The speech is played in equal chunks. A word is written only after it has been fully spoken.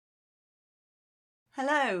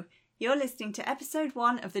Hello, you're listening to episode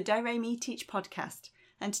 1 of the Do Re Mi Teach podcast,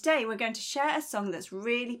 and today we're going to share a song that's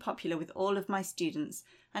really popular with all of my students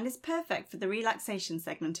and is perfect for the relaxation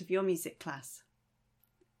segment of your music class.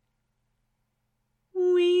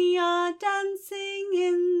 We are dancing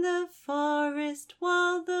in the forest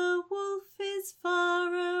while the wolf is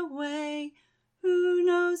far away. Who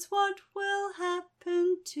knows what will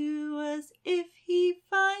happen to us if he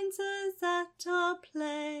finds us at our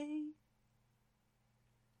play?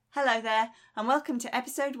 Hello there, and welcome to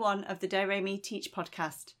episode 1 of the Do Re Mi Teach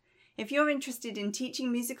podcast. If you're interested in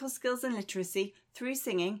teaching musical skills and literacy through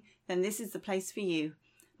singing, then this is the place for you.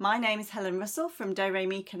 My name is Helen Russell from Do Re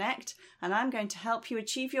Mi Connect, and I'm going to help you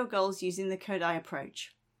achieve your goals using the Kodály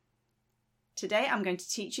approach. Today I'm going to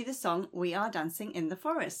teach you the song We Are Dancing in the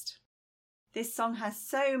Forest. This song has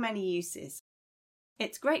so many uses.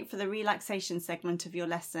 It's great for the relaxation segment of your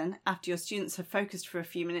lesson after your students have focused for a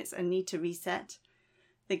few minutes and need to reset.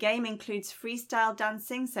 The game includes freestyle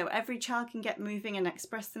dancing so every child can get moving and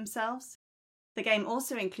express themselves. The game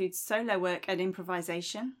also includes solo work and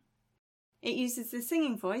improvisation. It uses the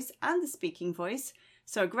singing voice and the speaking voice,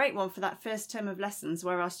 so a great one for that first term of lessons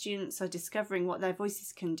where our students are discovering what their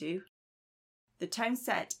voices can do. The tone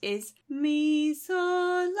set is Mi,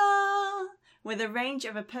 Sol, La, with a range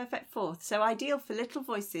of a perfect fourth, so ideal for little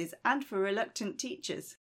voices and for reluctant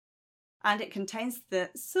teachers. And it contains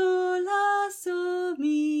the Sol, La, So,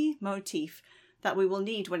 Mi motif that we will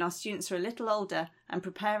need when our students are a little older and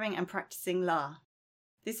preparing and practicing La.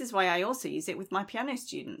 This is why I also use it with my piano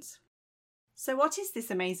students. So what is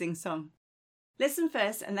this amazing song? Listen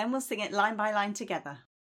first and then we'll sing it line by line together.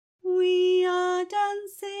 We are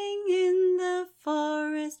dancing in the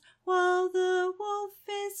forest while the wolf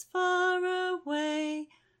is far away.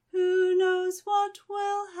 Who knows what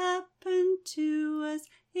will happen to us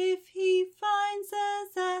if he finds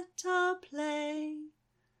us at our play?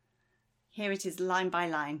 Here it is line by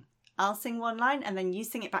line. I'll sing one line and then you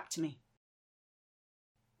sing it back to me.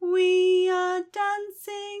 We are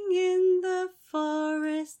dancing in the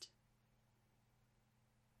forest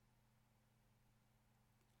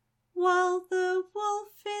while the wolf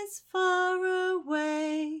is far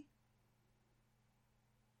away.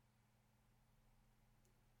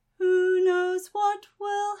 Who knows what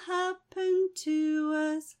will happen to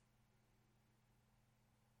us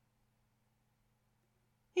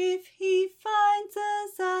if he finds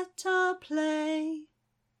us at our play?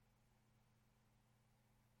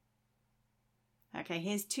 Okay,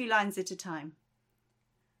 here's 2 lines at a time.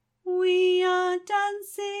 We are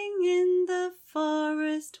dancing in the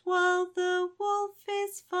forest while the wolf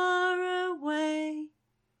is far away.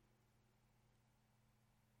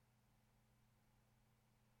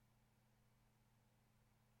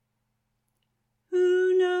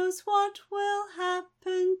 Who knows what will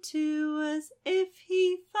happen to us if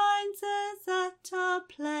he finds us at our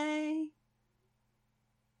play?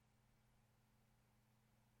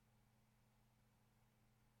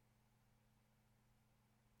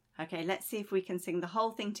 Okay, let's see if we can sing the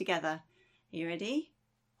whole thing together. You ready?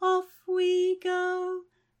 Off we go.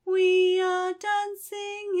 We are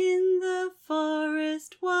dancing in the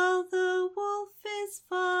forest while the wolf is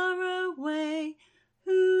far away.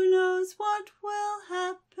 Who knows what will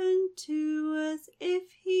happen to us if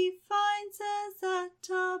he finds us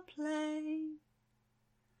at our play?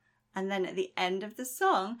 And then at the end of the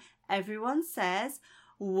song, everyone says,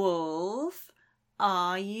 Wolf,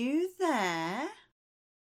 are you there?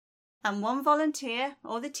 And one volunteer,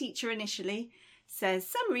 or the teacher initially, says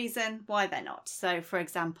some reason why they're not. So, for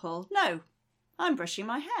example, no, I'm brushing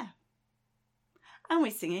my hair. And we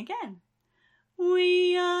sing again.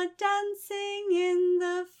 We are dancing in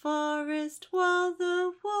the forest while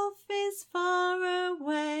the wolf is far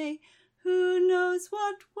away. Who knows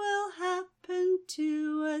what will happen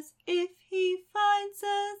to us if he finds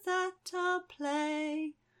us at our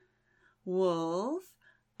play? Wolf,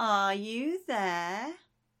 are you there?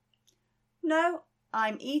 No,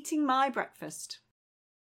 I'm eating my breakfast.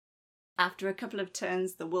 After a couple of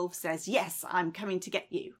turns, the wolf says, yes, I'm coming to get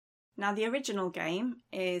you. Now, the original game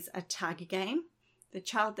is a tag game. The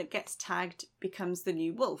child that gets tagged becomes the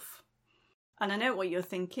new wolf. And I know what you're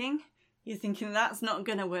thinking. You're thinking that's not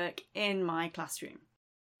going to work in my classroom.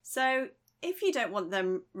 So if you don't want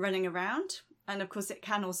them running around, and of course it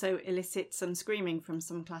can also elicit some screaming from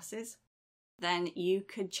some classes, then you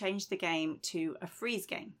could change the game to a freeze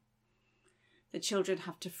game. The children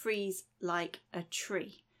have to freeze like a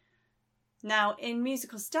tree. Now, in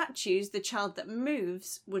musical statues, the child that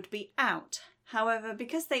moves would be out. However,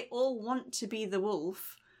 because they all want to be the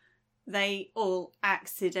wolf, they all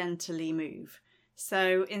accidentally move.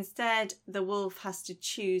 So instead, the wolf has to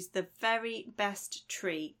choose the very best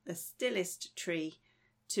tree, the stillest tree,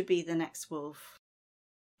 to be the next wolf.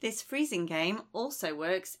 This freezing game also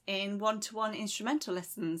works in one-to-one instrumental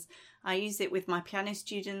lessons. I use it with my piano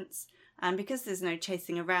students, and because there's no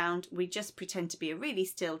chasing around, we just pretend to be a really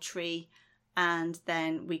still tree, and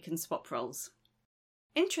then we can swap roles.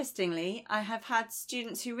 Interestingly, I have had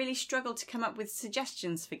students who really struggle to come up with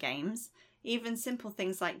suggestions for games. Even simple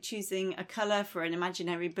things like choosing a colour for an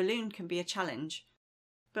imaginary balloon can be a challenge.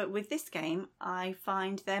 But with this game, I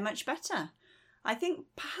find they're much better. I think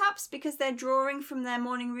perhaps because they're drawing from their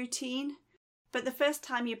morning routine. But the first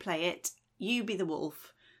time you play it, you be the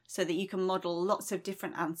wolf, so that you can model lots of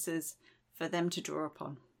different answers for them to draw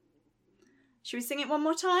upon. Shall we sing it one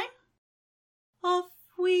more time? Off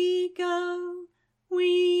we go,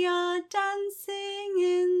 we are dancing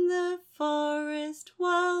in the forest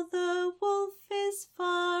while the wolf is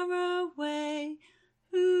far away.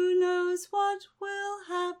 Who knows what will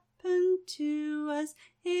happen to us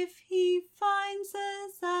if he finds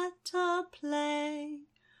us at our play?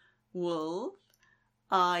 Wolf,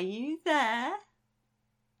 are you there?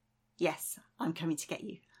 Yes, I'm coming to get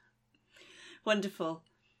you. Wonderful.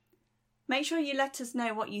 Make sure you let us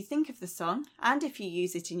know what you think of the song and if you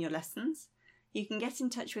use it in your lessons. You can get in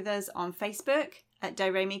touch with us on Facebook at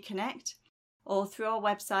DoReMi Connect or through our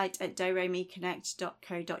website at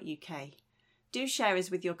doremiconnect.co.uk. Do share us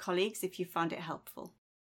with your colleagues if you found it helpful.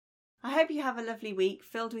 I hope you have a lovely week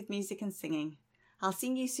filled with music and singing. I'll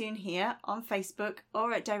see you soon here on Facebook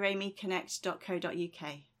or at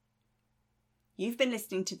doremiconnect.co.uk. You've been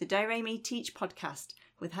listening to the DoReMi Teach podcast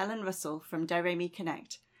with Helen Russell from DoReMi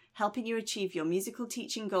Connect, helping you achieve your musical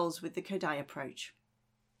teaching goals with the Kodály approach.